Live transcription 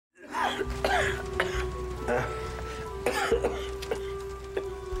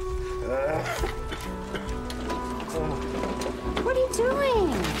What are you doing?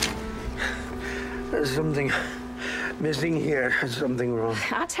 There's something missing here. There's something wrong.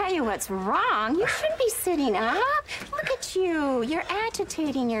 I'll tell you what's wrong. You shouldn't be sitting up. Look at you. You're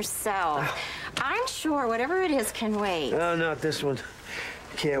agitating yourself. I'm sure whatever it is can wait. No, not this one.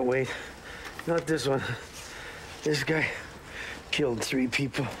 Can't wait. Not this one. This guy killed 3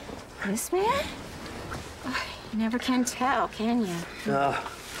 people. This man? Oh, you never can tell, can you?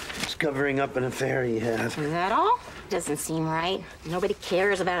 He's covering up an affair he had. Is that all? Doesn't seem right. Nobody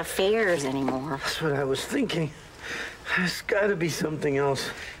cares about affairs anymore. That's what I was thinking. There's got to be something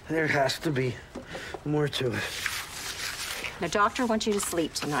else. There has to be more to it. The doctor wants you to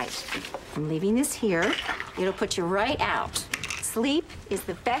sleep tonight. I'm leaving this here. It'll put you right out. Sleep is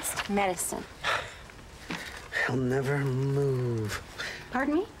the best medicine. He'll never move.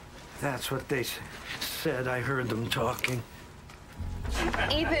 Pardon me? That's what they said. I heard them talking.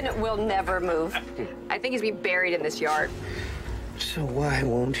 Ethan will never move. I think he's being buried in this yard. So why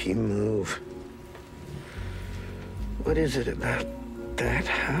won't he move? What is it about that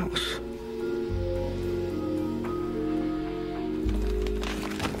house?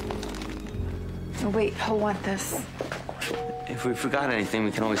 Oh, wait, he'll want this. If we forgot anything,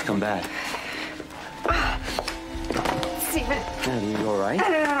 we can always come back. Steven. Are you all right?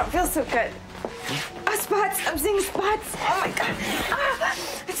 I don't feel so good. Spots. I'm seeing spots. Oh, my God.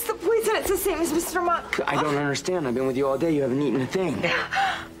 It's the poison. It's the same as Mr. Monk. I don't understand. I've been with you all day. You haven't eaten a thing.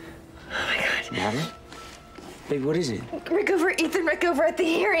 Oh, my God. Matter? Babe, what is it? Rickover, Ethan Rickover at the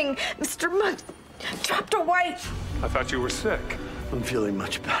hearing. Mr. Monk dropped a wife. I thought you were sick. I'm feeling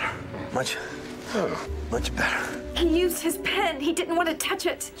much better. Much better. He used his pen. He didn't want to touch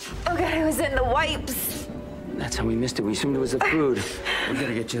it. Oh, God, it was in the wipes. That's how we missed it. We assumed it was the food. We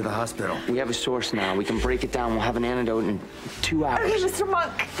gotta get you to the hospital. We have a source now. We can break it down. We'll have an antidote in 2 hours. Okay, Mr.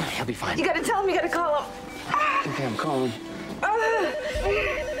 Monk. He'll be fine. You gotta tell him. You gotta call him. Okay, I'm calling.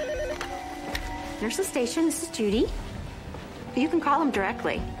 Nurse's station, this is Judy. You can call him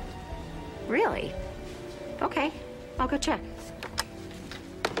directly. Really? Okay, I'll go check.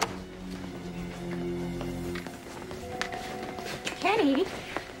 Kenny?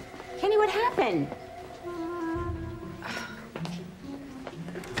 Kenny, what happened?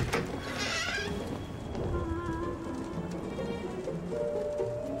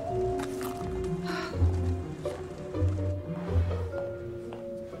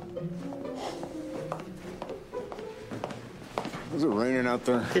 Is it raining out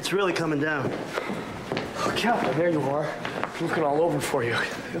there? It's really coming down. Oh, Captain, there you are. Looking all over for you.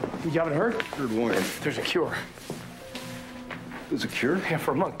 You haven't heard? Heard what? There's a cure. There's a cure? Yeah,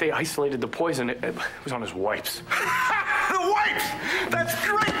 for a month. They isolated the poison. It was on his wipes. The wipes! That's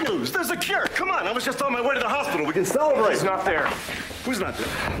great news! There's a cure! Come on, I was just on my way to the hospital. We can celebrate. He's not there. Who's not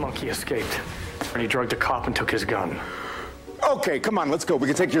there? Monkey escaped. And he drugged a cop and took his gun. Okay, come on, let's go. We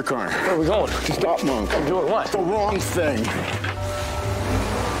can take your car. Where are we going? Stop, Monk. I'm doing what? The wrong thing.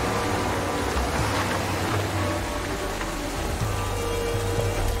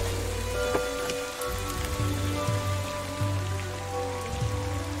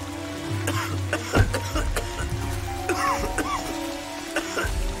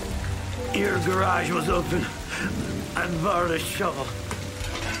 Your garage was open. I borrowed a shovel.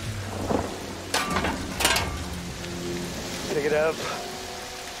 Pick it up.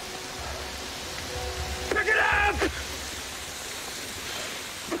 Pick it up!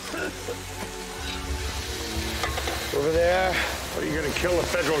 Over there. Are you gonna kill a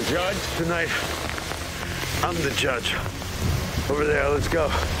federal judge? Tonight, I'm the judge. Over there, let's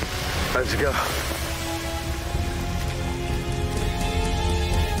go. Let's go.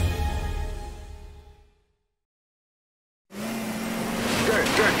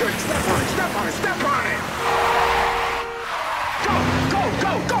 Good. Step on it!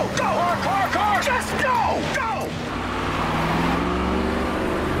 Go! Car! Just go!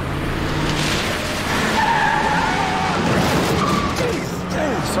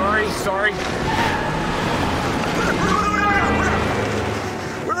 Sorry.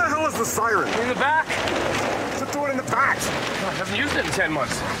 Where the hell is the siren? In the back. What's it doing in the back? I haven't used it in 10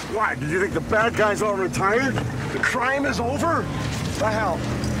 months. Why? Did you think the bad guys all retired? The crime is over? The hell?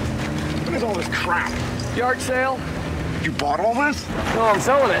 What is all this crap? Yard sale? You bought all this? No, I'm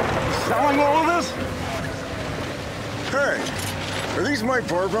selling it. Selling all of this? Hey, are these my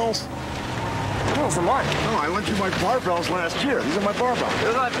barbells? No, for mine. No, I lent you my barbells last year. These are my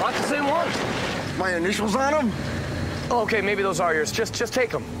barbells. I bought the same ones. My initials on them? Oh, okay, maybe those are yours. Just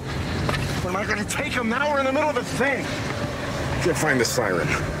take them. We're not gonna take them now. We're in the middle of a thing. Can't find the siren.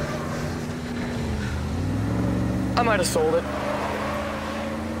 I might have sold it.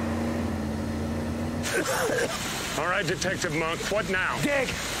 All right, Detective Monk, what now? Dig!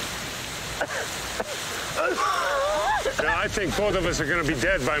 Now, I think both of us are going to be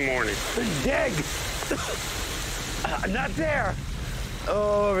dead by morning. Dig! Not there.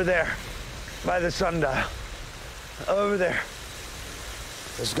 Oh, over there. By the sundial. Over there.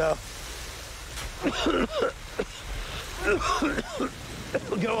 Let's go.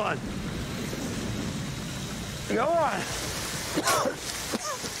 Go on. Go on.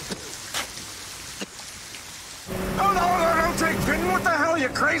 No, don't take Pin. What the hell, you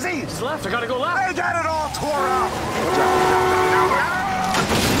crazy? It's left. I gotta go left. They got it all tore up.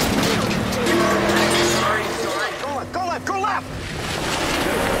 Go left, go left.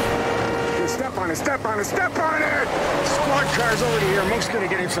 Hey, step on it, step on it, step on it. Squad car's over here. Monk's gonna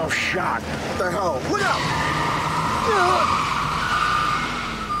get himself shot. What the hell? Look out.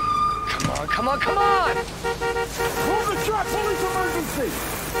 Come on, come on! Move the truck, police emergency.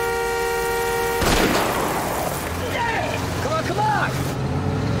 Come on, come on!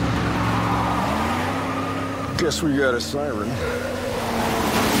 Guess we got a siren.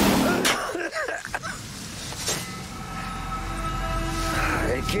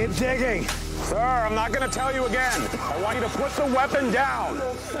 Hey, keep digging. Sir, I'm not gonna tell you again. I want you to put the weapon down.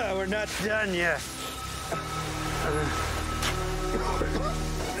 We're not done yet.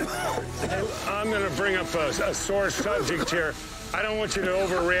 I'm going to bring up a sore subject here. I don't want you to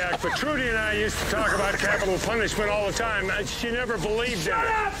overreact, but Trudy and I used to talk about capital punishment all the time. She never believed in it. Shut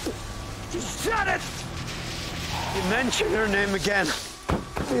up! Just shut it! You mention her name again.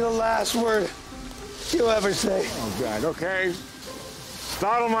 Be the last word you ever say. Oh, God, okay.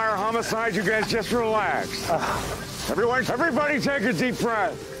 Stottlemyre homicide, you guys just relax. Everybody take a deep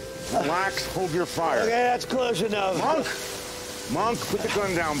breath. Relax, hold your fire. Okay, that's close enough. Monk, put the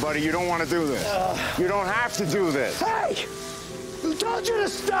gun down, buddy. You don't want to do this. You don't have to do this. Hey! Who told you to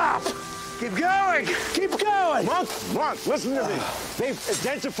stop? Keep going! Keep going! Monk, listen to me. They've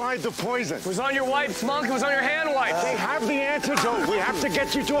identified the poison. It was on your wipes, Monk. It was on your hand wipes. They have the antidote. We have to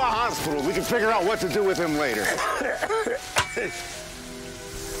get you to a hospital. We can figure out what to do with him later.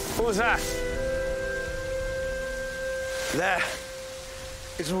 What was that? That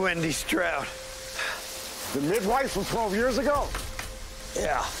is Wendy Stroud. The midwife from 12 years ago?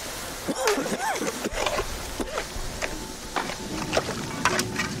 Yeah.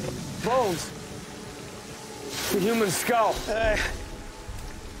 Bones. The human skull.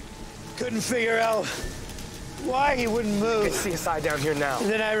 Couldn't figure out why he wouldn't move. It's CSI down here now. And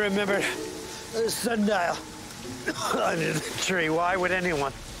then I remembered the sundial under the tree. Why would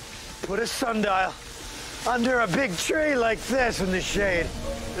anyone put a sundial under a big tree like this in the shade?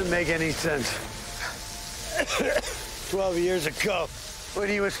 Doesn't make any sense. 12 years ago, when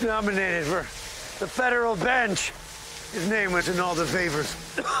he was nominated for the federal bench, his name was in all the papers.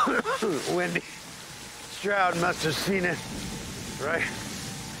 Wendy Stroud must have seen it, right?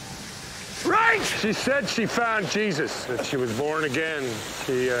 Right! She said she found Jesus, that she was born again.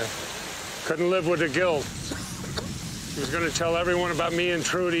 She couldn't live with the guilt. She was going to tell everyone about me and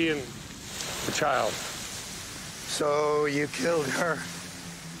Trudy and the child. So you killed her.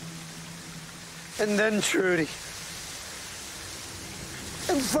 And then Trudy.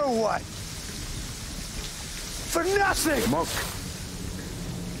 And for what? For nothing! Monk.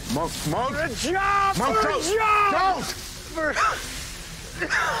 For a job! Monk, for a job! Don't! For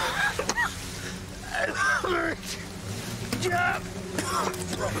a job!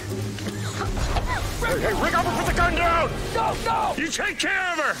 Hey, Rick, I'm gonna put the gun down! Go! You take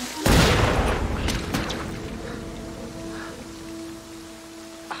care of her!